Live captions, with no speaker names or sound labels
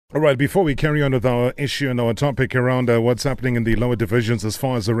All right, before we carry on with our issue and our topic around what's happening in the lower divisions as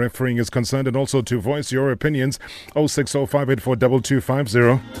far as the refereeing is concerned, and also to voice your opinions,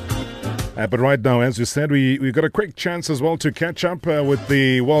 060584250. But right now, as you said, we got a quick chance as well to catch up with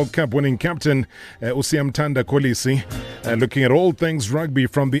the World Cup winning captain, Siya Kolisi, looking at all things rugby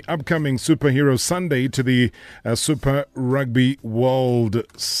from the upcoming Superhero Sunday to the Super Rugby World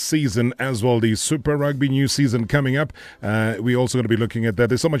season as well, the Super Rugby new season coming up. We're also going to be looking at that.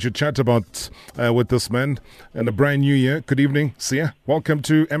 There's so much to chat about with this man and a brand new year. Good evening, Siya. Welcome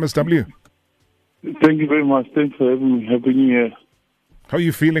to MSW. Thank you very much. Thanks for having me. Happy New Year. How are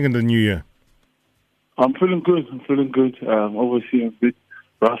you feeling in the new year? I'm feeling good. Obviously, I'm a bit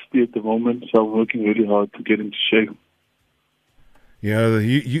rusty at the moment, so I'm working really hard to get into shape. Yeah,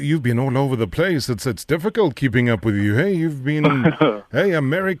 you've been all over the place. It's difficult keeping up with you. Hey, you've been hey,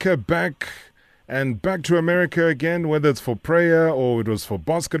 America back and back to America again, whether it's for prayer or it was for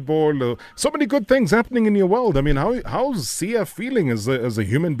basketball. So many good things happening in your world. I mean, how's Siya feeling as a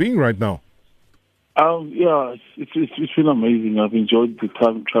human being right now? Yeah, it's been amazing. I've enjoyed the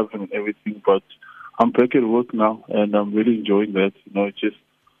time traveling and everything, but I'm back at work now, and I'm really enjoying that. It just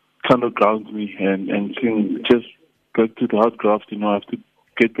kind of grounds me and just back to the hard graft. I have to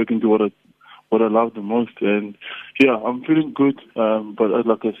get back into what I love the most, and yeah, I'm feeling good. But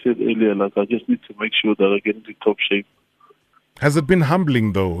like I said earlier, I just need to make sure that I get into top shape. Has it been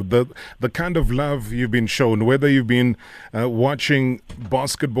humbling, though, the kind of love you've been shown, whether you've been watching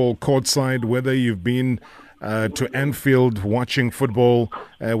basketball courtside, whether you've been to Anfield watching football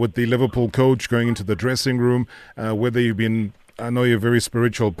with the Liverpool coach going into the dressing room, whether you've been, I know you're a very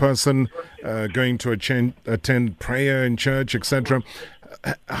spiritual person, going to attend prayer in church, etc.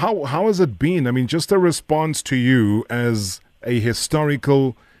 How has it been? I mean, just a response to you as a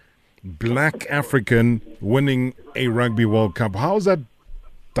historical Black African winning a Rugby World Cup. How is that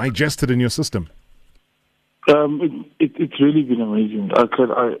digested in your system? It's really been amazing. I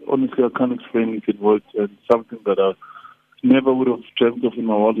honestly can't explain it in words, and something that I never would have dreamt of in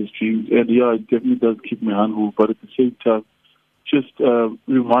my wildest dreams. And yeah, it definitely does keep me humble, but at the same time, just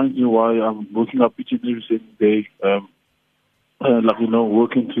reminds me why I'm waking up each and every single day,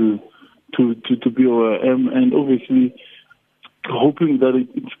 working to be where I am, and obviously hoping that it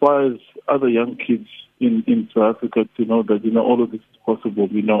inspires other young kids in South Africa to know that, all of this is possible,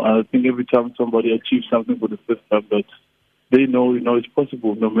 and I think every time somebody achieves something for the first time, that they know, it's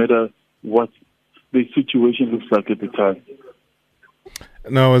possible, no matter what the situation looks like at the time.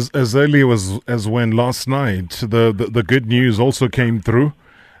 Now, as early as when last night, the good news also came through,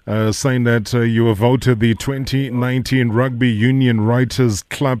 saying that you were voted the 2019 Rugby Union Writers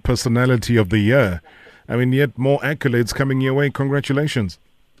Club Personality of the Year. I mean, yet more accolades coming your way. Congratulations.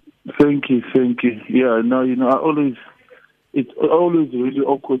 Thank you. Yeah, no, it's always really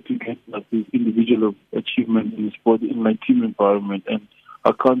awkward to get like this individual achievement in sport in my team environment, and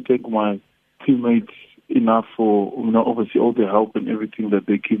I can't thank my teammates enough for, obviously all the help and everything that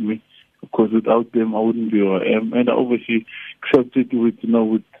they give me. Of course, without them, I wouldn't be where I am, and I obviously accept it with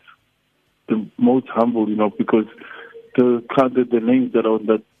the most humble, because the names that are on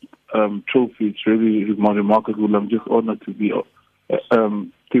that trophy, it's really remarkable. I'm just honored to be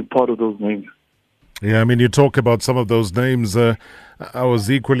part of those names. Yeah, I mean, you talk about some of those names. I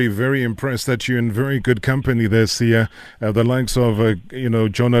was equally very impressed that you're in very good company there, Siya. The likes of,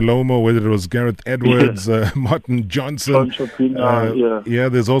 Jonah Lomo, whether it was Gareth Edwards, Martin Johnson. Yeah,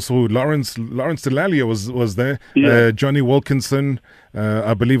 there's also Lawrence Delalia was there. Yeah. Johnny Wilkinson.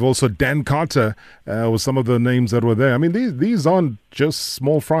 I believe also Dan Carter was some of the names that were there. I mean, these aren't just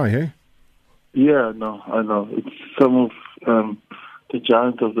small fry, hey? Yeah, no, I know. It's some of the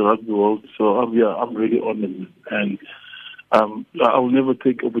giants of the rugby world. So, I'm really honored. And I will never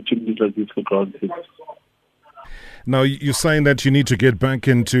take opportunities like this for granted. Now, you're saying that you need to get back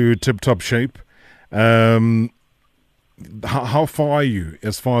into tip-top shape. How far are you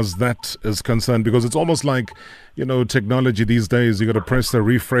as far as that is concerned? Because it's almost like, technology these days, you got to press the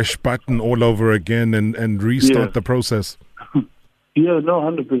refresh button all over again and restart the process. Yeah, no,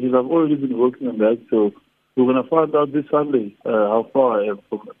 100%. I've already been working on that, so we're going to find out this Sunday how far I am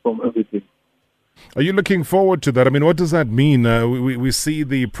from everything. Are you looking forward to that? I mean, what does that mean? We see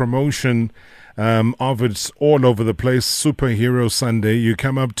the promotion of it's all over the place. Superhero Sunday. You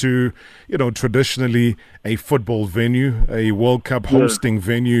come up to, traditionally a football venue, a World Cup hosting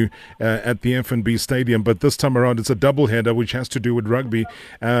venue at the F&B Stadium. But this time around, it's a doubleheader, which has to do with rugby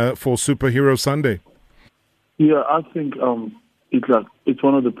for Superhero Sunday. Yeah, I think it's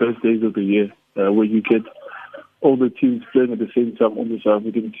one of the best days of the year where you get all the teams playing at the same time on the South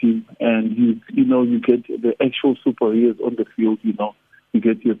African team, and you get the actual superheroes on the field. You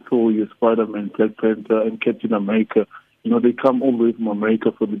get your Thor, your Spider-Man, Black Panther, and Captain America. They come all the way from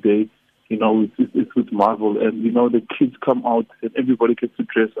America for the day. It's with Marvel, and the kids come out and everybody gets to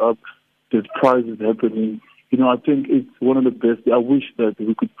dress up. There's prizes happening. I think it's one of the best. I wish that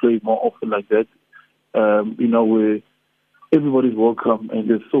we could play more often like that. Where everybody's welcome and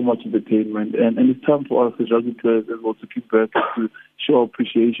there's so much entertainment. And it's time for us as rugby players as well to keep back and to show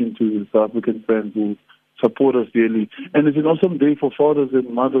appreciation to the South African fans who support us daily. And it's an awesome day for fathers and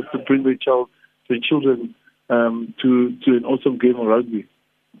mothers to bring their children to an awesome game of rugby.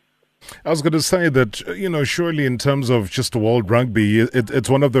 I was going to say that, surely in terms of just world rugby,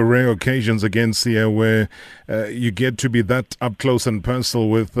 it's one of the rare occasions again, Siya, where you get to be that up close and personal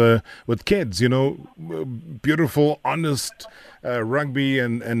with kids, beautiful, honest rugby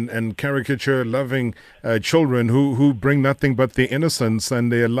and caricature-loving children who bring nothing but their innocence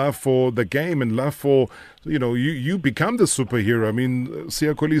and their love for the game and love for, you become the superhero. I mean,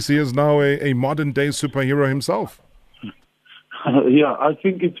 Siya Kolisi is now a modern-day superhero himself. Yeah, I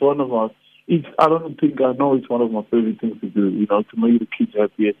think it's one of our. I know it's one of my favorite things to do. To make the kids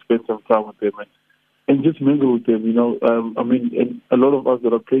happy and spend some time with them and just mingle with them. And a lot of us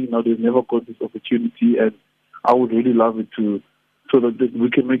that are playing now, they've never got this opportunity, and I would really love it so that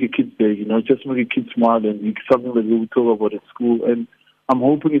we can make a kid's day. Just make a kid smile, and it's something that we will talk about at school. And I'm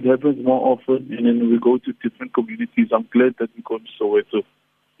hoping it happens more often, and then we go to different communities. I'm glad that we go to Soweto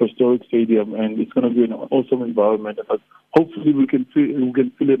historic stadium, and it's going to be an awesome environment. But hopefully we can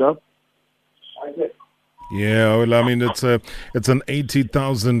fill it up. Yeah, well, I mean, it's an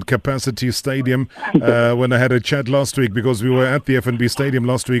 80,000 capacity stadium. When I had a chat last week, because we were at the FNB Stadium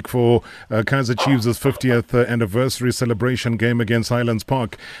last week for Kaizer Chiefs' 50th anniversary celebration game against Highlands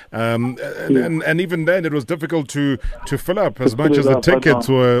Park, and even then it was difficult to fill up as much as the tickets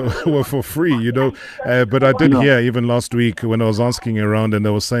were for free, But I did hear even last week when I was asking around, and they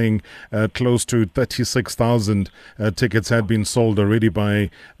were saying close to 36,000 tickets had been sold already by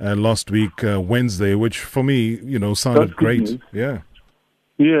last week Wednesday, which for me, sounded great. News.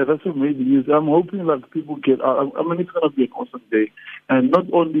 Yeah, that's amazing news. I'm hoping people get out. I mean, it's going to be an awesome day, and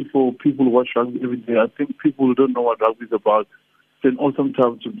not only for people who watch rugby every day. I think people who don't know what rugby is about, it's an awesome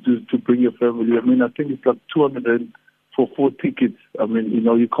time to bring your family. I mean, I think it's like 200 for 4 tickets. I mean,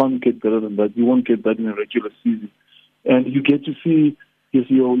 you can't get better than that. You won't get that in a regular season, and you get to see.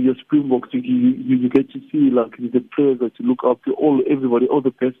 Your Springboks, you get to see the players that you look up to, everybody, all the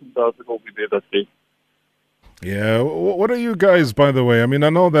best in South Africa will be there that day. Yeah, what are you guys, by the way? I mean,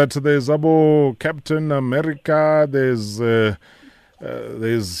 I know that there's Captain America, there's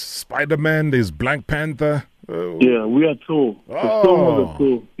Spider-Man, there's Black Panther. Yeah, we are Thor.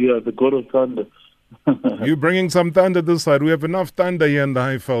 Thor. Yeah, the God of Thunder. You bringing some thunder this side? We have enough thunder here in the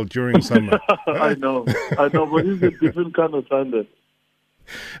Highveld during summer. I know, but it's a different kind of thunder.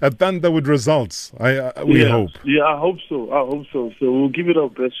 A thunder with results. We hope. Yeah, I hope so. So we'll give it our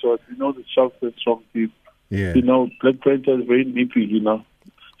best shot. The Sharks are a strong team. Yeah. Black Panther is very nippy,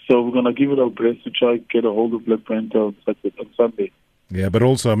 So we're going to give it our best to try to get a hold of Black Panther on Sunday. Yeah, but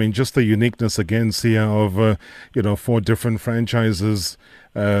also, I mean, just the uniqueness again, Siya, of 4 different franchises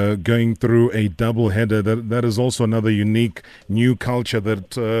going through a double header. That is also another unique new culture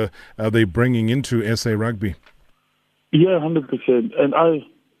that they're bringing into SA Rugby. Yeah, 100%. And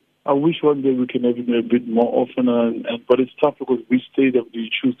I wish one day we can have it a bit more often. But it's tough because which stadium do you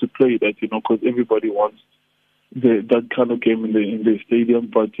choose to play that? Because everybody wants that kind of game in the stadium.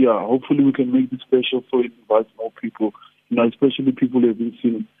 But yeah, hopefully we can make it special so it invites more people. Especially people who haven't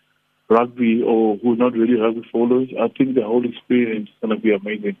seen rugby or who are not really rugby followers. I think the whole experience is going to be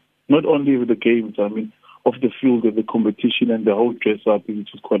amazing. Not only with the games, I mean, off the field of the competition and the whole dress up,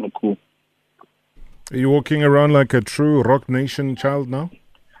 which is kind of cool. Are you walking around like a true Rock Nation child now?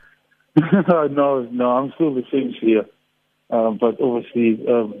 No, I'm still the same here. But obviously,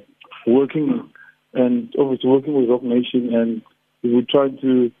 working with Rock Nation, and we're trying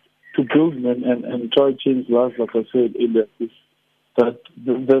to build and try to change lives, like I said earlier.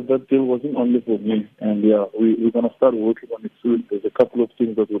 That deal wasn't only for me. And yeah, we're going to start working on it soon. There's a couple of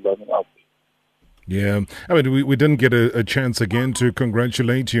things that we're lining up. Yeah, I mean, we didn't get a chance again to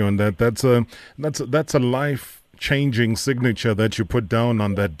congratulate you on that. That's a life-changing signature that you put down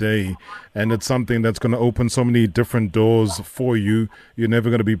on that day, and it's something that's going to open so many different doors for you. You're never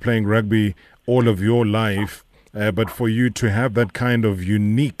going to be playing rugby all of your life. But for you to have that kind of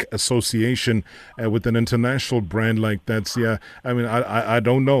unique association with an international brand like that, yeah, I mean, I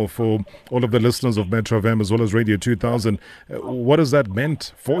don't know, for all of the listeners of Metro FM as well as Radio 2000, what has that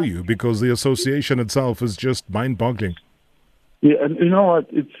meant for you? Because the association itself is just mind-boggling. Yeah, and you know what?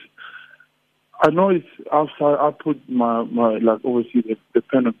 I know it's outside. I put my like obviously the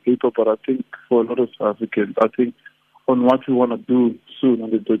pen and paper, but I think for a lot of South Africans, I think on what we want to do soon on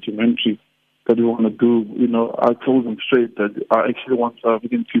the documentary that we want to do, I told them straight that I actually want South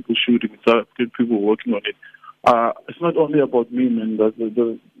African people shooting, South African people working on it. It's not only about me, man.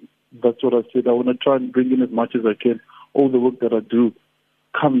 That's what I said. I want to try and bring in as much as I can. All the work that I do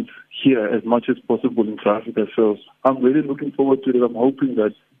comes here as much as possible in South Africa. So I'm really looking forward to it. I'm hoping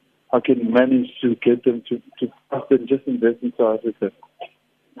that I can manage to get them to trust and just invest in South Africa.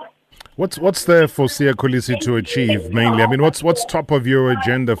 What's there for Siya Kolisi to achieve mainly? I mean, what's top of your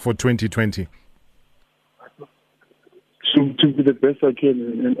agenda for 2020? To be the best I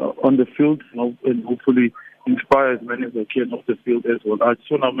can on the field, and hopefully inspire as many as I can off the field as well. I just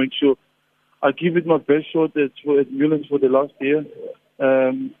want to make sure I give it my best shot at Newlands for the last year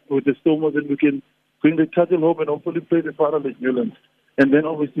with the Stormers, and we can bring the title home and hopefully play the final at Newlands. And then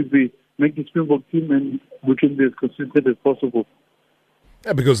obviously we make the Springbok team and we can be as consistent as possible.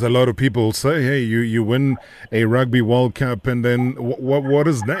 Yeah, because a lot of people say, hey, you win a Rugby World Cup, and then what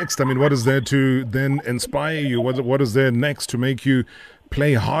is next? I mean, what is there to then inspire you? What is there next to make you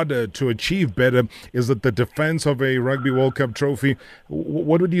play harder, to achieve better? Is it the defense of a Rugby World Cup trophy?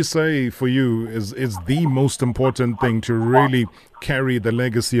 What would you say for you is the most important thing to really carry the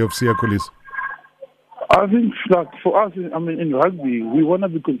legacy of Siya Kolisi? I think, like, for us, I mean, in rugby, we want to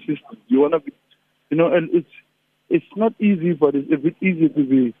be consistent. You want to be, and it's not easy, but it's a bit easier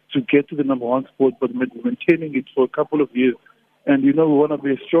to get to the number one spot, but maintaining it for a couple of years. And, we want to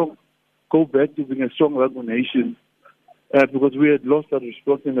be go back to being a strong rugby nation because we had lost that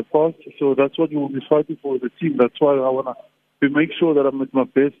respect in the past. So that's what we will be fighting for as a team. That's why I want to make sure that I'm at my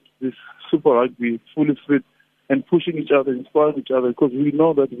best, this Super Rugby, fully fit, and pushing each other, inspiring each other, because we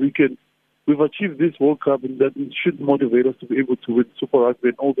know that we've achieved this World Cup, and that it should motivate us to be able to win Super Rugby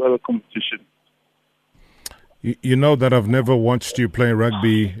and all the other competitions. You know that I've never watched you play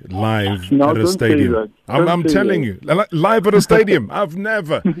rugby live at a stadium. I'm telling you, live at a stadium. I've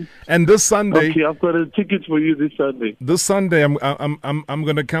never. And this Sunday, okay, I've got a ticket for you this Sunday. This Sunday, I'm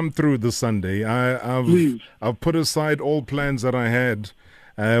going to come through this Sunday. I've put aside all plans that I had.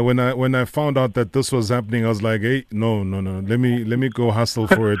 When I found out that this was happening, I was like, hey, no. Let me go hustle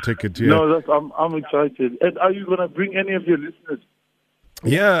for a ticket here. No, I'm excited. And are you going to bring any of your listeners?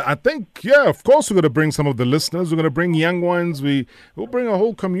 Yeah, I think, of course we're going to bring some of the listeners. We're going to bring young ones. We'll bring a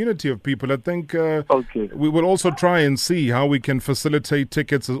whole community of people. I think okay. We will also try and see how we can facilitate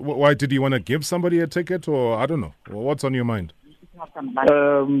tickets. Why did you want to give somebody a ticket, or I don't know? What's on your mind? I don't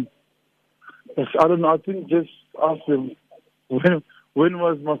know. I think just ask them when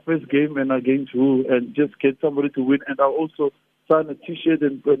was my first game and against who, and just get somebody to win. And I'll also sign a T-shirt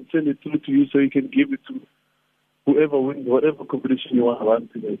and send it through to you so you can give it to whoever wins, whatever competition you want to run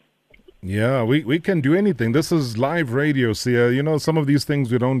today. Yeah, we can do anything. This is live radio, Siya. Some of these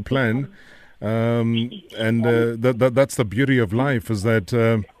things we don't plan. And that's the beauty of life, is that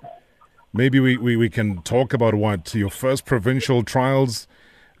maybe we can talk about what? Your first provincial trials,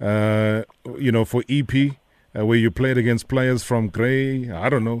 for EP, where you played against players from Grey, I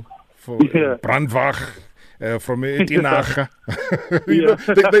don't know, for Brandwach. From Itinacha.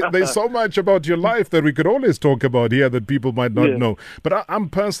 There's so much about your life that we could always talk about here that people might not know. But I'm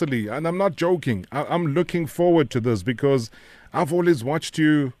personally, and I'm not joking, I'm looking forward to this because I've always watched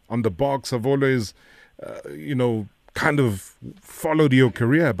you on the box. I've always, kind of followed your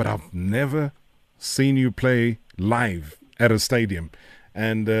career, but I've never seen you play live at a stadium.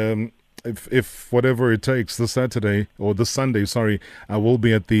 And if whatever it takes, this Sunday, I will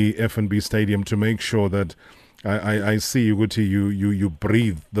be at the F&B Stadium to make sure that I see you, Guti, you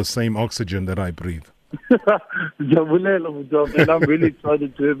breathe the same oxygen that I breathe. And I'm really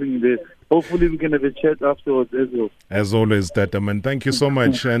excited to having you there. Hopefully we can have a chat afterwards as well. As always, Tataman, thank you so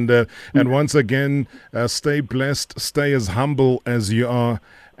much. And once again, stay blessed, stay as humble as you are.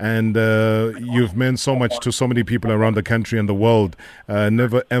 And you've meant so much to so many people around the country and the world.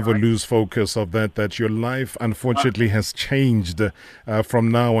 Never, ever lose focus of that your life, unfortunately, has changed from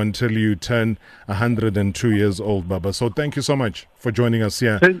now until you turn 102 years old, Baba. So thank you so much for joining us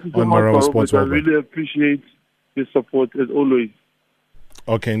here on Marawa Sport Worldwide. I really appreciate your support, as always.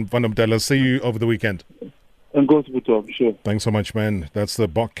 Okay, Vanamdala, see you over the weekend. And go to the I'm sure. Thanks so much, man. That's the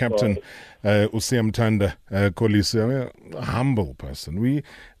Bok captain, Siya Kolisi. A humble person.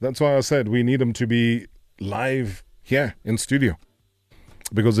 That's why I said we need him to be live here in studio,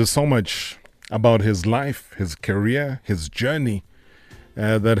 because there's so much about his life, his career, his journey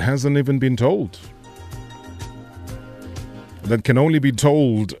that hasn't even been told. That can only be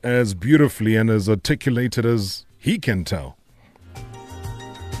told as beautifully and as articulated as he can tell.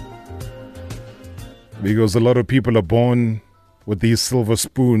 because a lot of people are born with these silver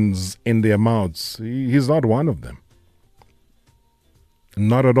spoons in their mouths. He's not one of them.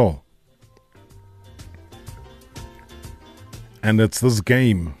 Not at all. And it's this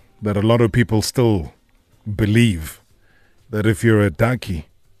game that a lot of people still believe that if you're a ducky,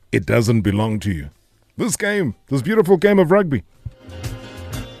 it doesn't belong to you. This game, this beautiful game of rugby.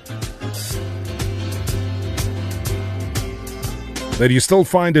 That you still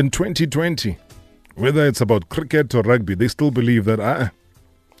find in 2020, whether it's about cricket or rugby, they still believe that,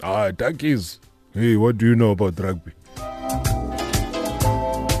 duckies, hey, what do you know about rugby?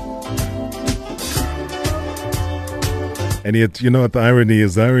 And yet, you know what the irony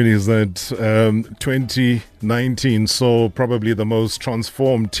is? The irony is that 2019 saw probably the most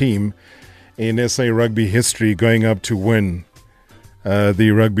transformed team in SA rugby history going up to win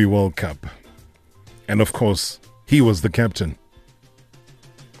the Rugby World Cup. And of course, he was the captain.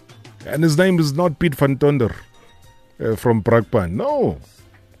 And his name is not Piet van Tonder from Brakpan. No.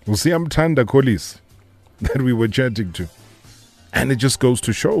 Siya Kolisi that we were chatting to. And it just goes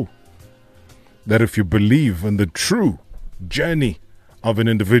to show that if you believe in the true journey of an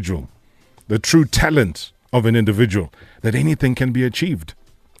individual, the true talent of an individual, that anything can be achieved.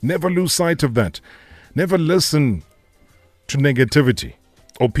 Never lose sight of that. Never listen to negativity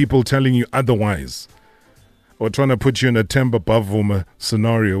or people telling you otherwise, or trying to put you in a Temba Bavuma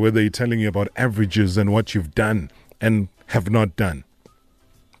scenario where they're telling you about averages and what you've done and have not done.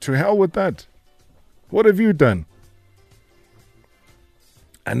 To hell with that. What have you done?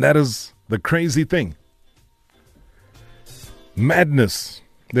 And that is the crazy thing. Madness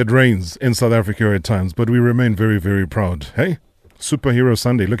that reigns in South Africa at times, but we remain very, very proud. Hey, Superhero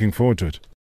Sunday, looking forward to it.